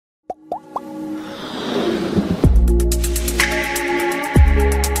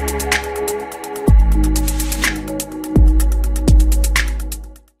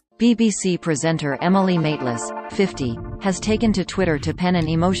BBC presenter Emily Maitlis, 50, has taken to Twitter to pen an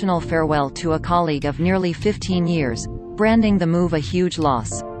emotional farewell to a colleague of nearly 15 years, branding the move a huge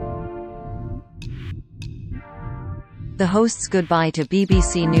loss. The host's goodbye to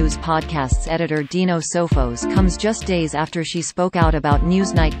BBC News Podcast's editor Dino Sofos comes just days after she spoke out about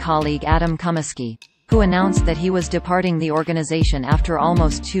Newsnight colleague Adam Cummesky, who announced that he was departing the organisation after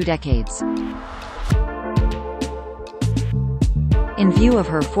almost 2 decades. In view of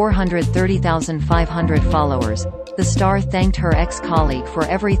her 430,500 followers, the star thanked her ex-colleague for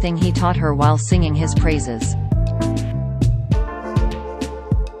everything he taught her while singing his praises.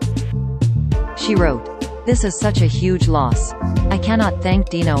 She wrote, "This is such a huge loss. I cannot thank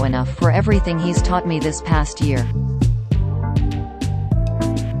Dino enough for everything he's taught me this past year.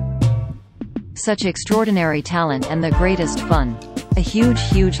 Such extraordinary talent and the greatest fun. A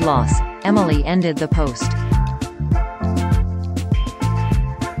huge loss." Emily ended the post.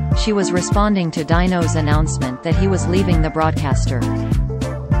 She was responding to Dino's announcement that he was leaving the broadcaster.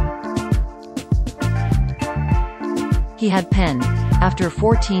 He had penned, "After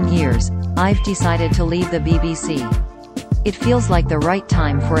 14 years, I've decided to leave the BBC. It feels like the right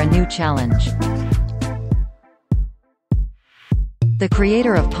time for a new challenge." The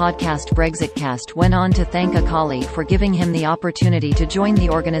creator of podcast Brexitcast went on to thank a colleague for giving him the opportunity to join the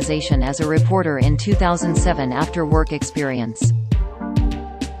organisation as a reporter in 2007 after work experience.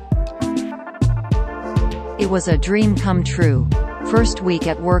 "It was a dream come true. First week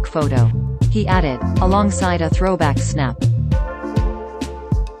at work photo," he added, alongside a throwback snap.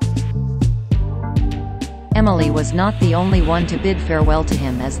 Emily was not the only one to bid farewell to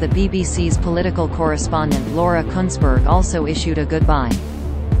him, as the BBC's political correspondent Laura Kunzberg also issued a goodbye.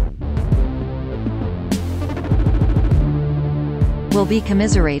 "We'll be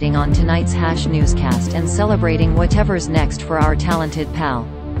commiserating on tonight's newscast and celebrating whatever's next for our talented pal.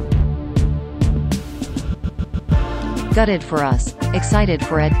 Gutted for us, excited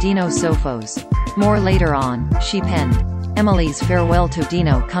for Dino Sofos." More later on, she penned, "Emily's farewell to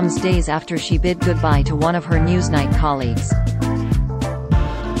Dino comes days after she bid goodbye to one of her Newsnight colleagues.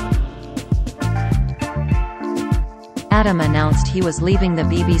 Adam announced he was leaving the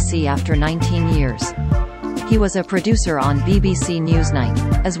BBC after 19 years. He was a producer on BBC Newsnight,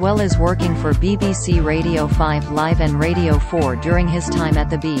 as well as working for BBC Radio 5 Live and Radio 4 during his time at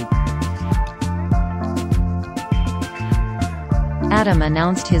the BBC. Adam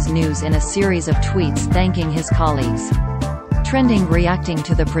announced his news in a series of tweets thanking his colleagues. Trending reacting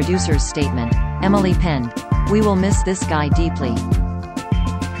to the producer's statement, Emily penned, "We will miss this guy deeply.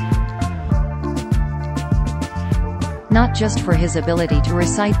 Not just for his ability to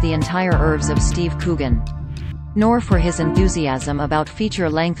recite the entire oeuvres of Steve Coogan, nor for his enthusiasm about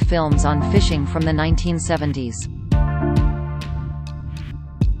feature-length films on fishing from the 1970s.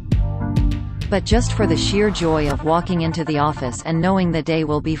 But just for the sheer joy of walking into the office and knowing the day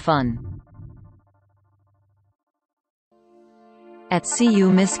will be fun. See you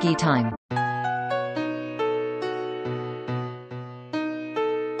Miski time."